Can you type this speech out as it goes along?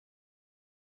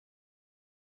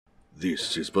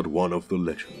This is but one of the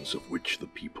legends of which the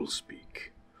people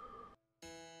speak.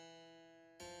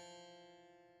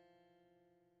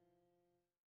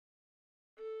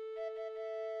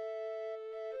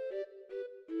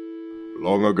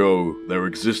 Long ago, there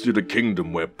existed a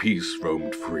kingdom where peace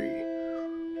roamed free.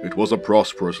 It was a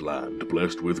prosperous land,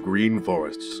 blessed with green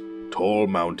forests, tall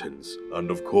mountains,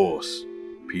 and of course,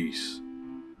 peace.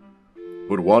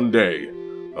 But one day,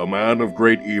 a man of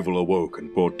great evil awoke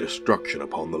and brought destruction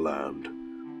upon the land.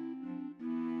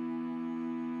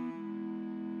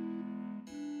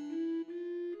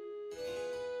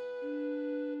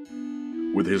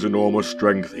 With his enormous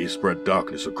strength, he spread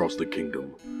darkness across the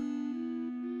kingdom.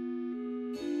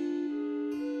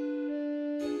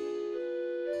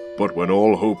 But when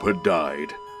all hope had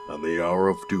died, and the hour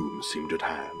of doom seemed at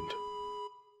hand,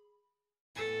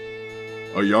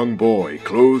 a young boy,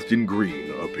 clothed in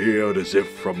green, appeared as if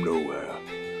from nowhere.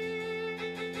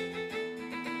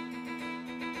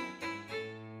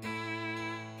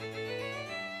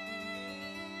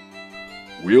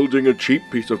 Wielding a cheap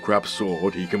piece of crap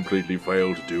sword, he completely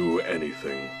failed to do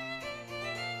anything.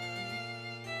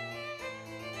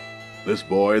 This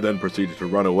boy then proceeded to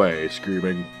run away,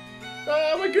 screaming,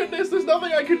 "Oh my goodness, there's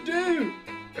nothing I can do!"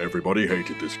 Everybody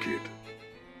hated this kid.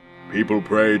 People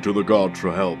prayed to the gods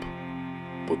for help,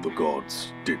 but the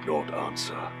gods did not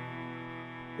answer.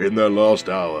 In their last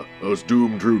hour, as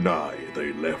doom drew nigh,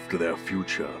 they left their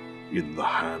future in the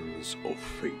hands of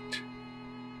fate.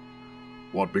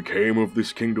 What became of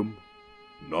this kingdom?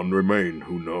 None remain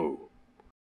who know.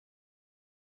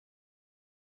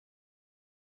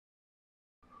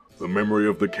 The memory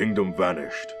of the kingdom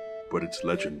vanished, but its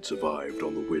legend survived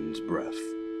on the wind's breath.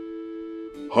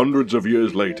 Hundreds of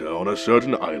years later, on a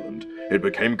certain island, it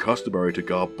became customary to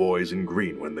garb boys in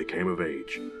green when they came of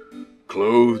age.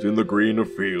 Clothed in the green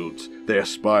of fields, they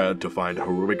aspired to find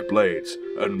heroic blades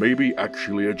and maybe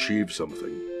actually achieve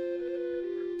something.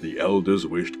 The elders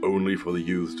wished only for the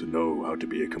youth to know how to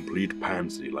be a complete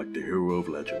pansy like the hero of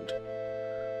legend.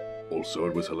 Also,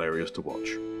 it was hilarious to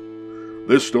watch.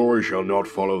 This story shall not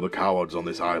follow the cowards on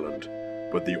this island,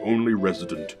 but the only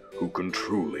resident who can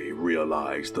truly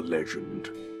realize the legend.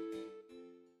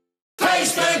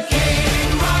 Face the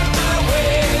king, ride the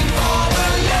wind for the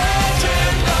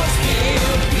legend of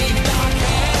steel. Leave dark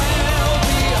hell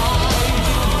behind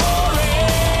you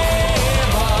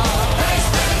forever. Face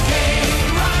the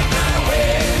king, ride the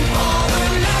wind for the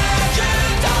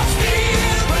legend of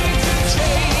steel. Break the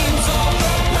chains of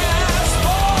the past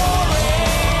forever.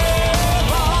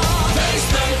 Face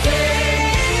the king.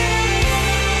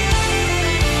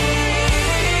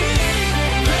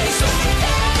 Face the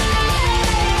king.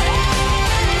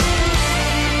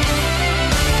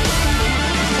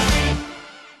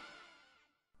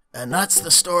 And that's the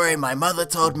story my mother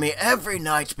told me every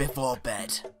night before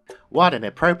bed. What an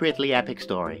appropriately epic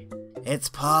story. It's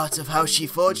part of how she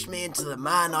forged me into the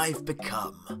man I've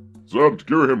become. Zant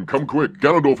Ghirahim, come quick,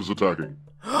 Ganondorf is attacking.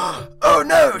 Oh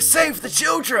no, save the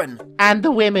children! And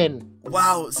the women.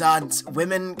 Wow, Zant,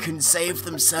 women can save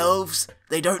themselves?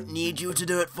 They don't need you to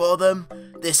do it for them?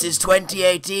 This is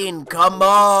 2018, come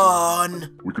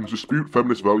on! We can dispute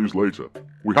feminist values later.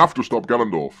 We have to stop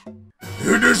Ganondorf.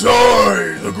 It is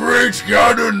I, the great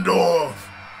Ganondorf.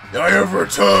 I have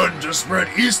returned to spread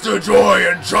Easter joy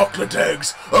and chocolate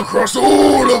eggs across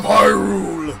all of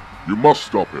Hyrule. You must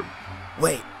stop him.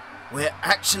 Wait, we're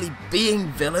actually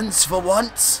being villains for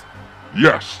once?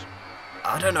 Yes.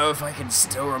 I don't know if I can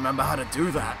still remember how to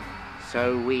do that.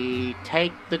 So we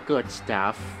take the good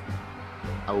stuff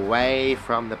away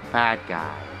from the bad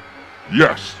guy.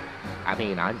 Yes. I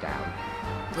mean, I'm down.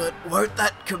 But won't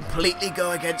that completely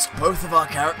go against both of our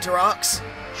character arcs?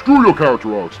 Screw your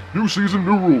character arcs. New season,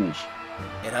 new rules.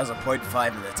 It has a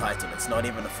 0.5 in the title, it's not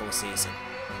even a full season.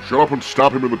 Shut up and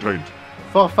stab him in the taint.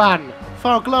 For fun,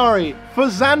 for glory, for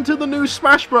Zant and the new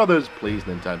Smash Brothers. Please,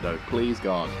 Nintendo, please,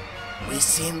 God. We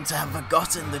seem to have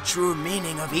forgotten the true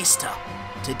meaning of Easter.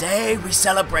 Today we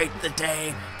celebrate the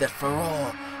day that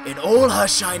Faroe, in all her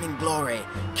shining glory,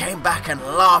 came back and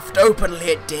laughed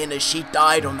openly at Din as she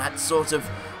died on that sort of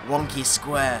wonky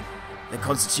square that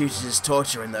constituted as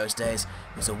torture in those days.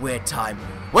 It was a weird time.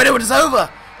 When it was over,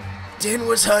 Din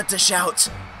was heard to shout,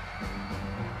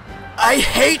 "I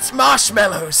hate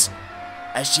marshmallows!"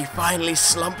 as she finally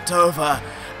slumped over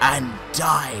and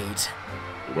died.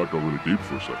 Well, that got really deep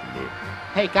for a second there.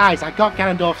 Hey guys, I got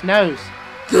Ganondorf's nose.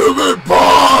 Give it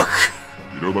back!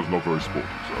 You know that's not very sporting,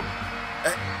 Sam.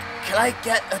 Can I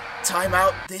get a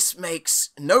timeout? This makes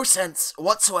no sense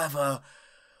whatsoever.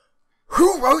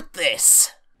 Who wrote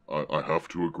this? I have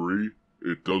to agree.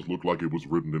 It does look like it was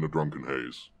written in a drunken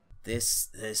haze. This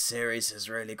series has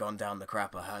really gone down the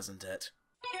crapper, hasn't it?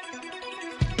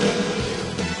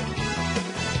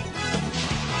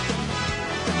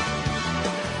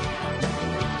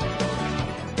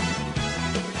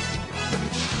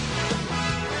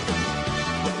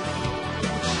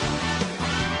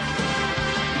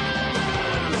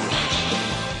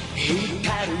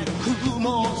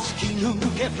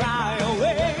 Fly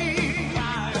away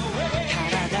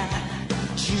体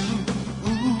中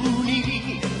に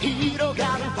広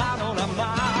がるパノラ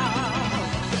マ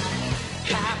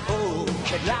過を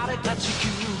蹴られた地球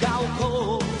が起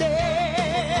こって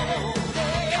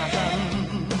火山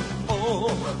を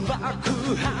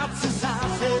爆発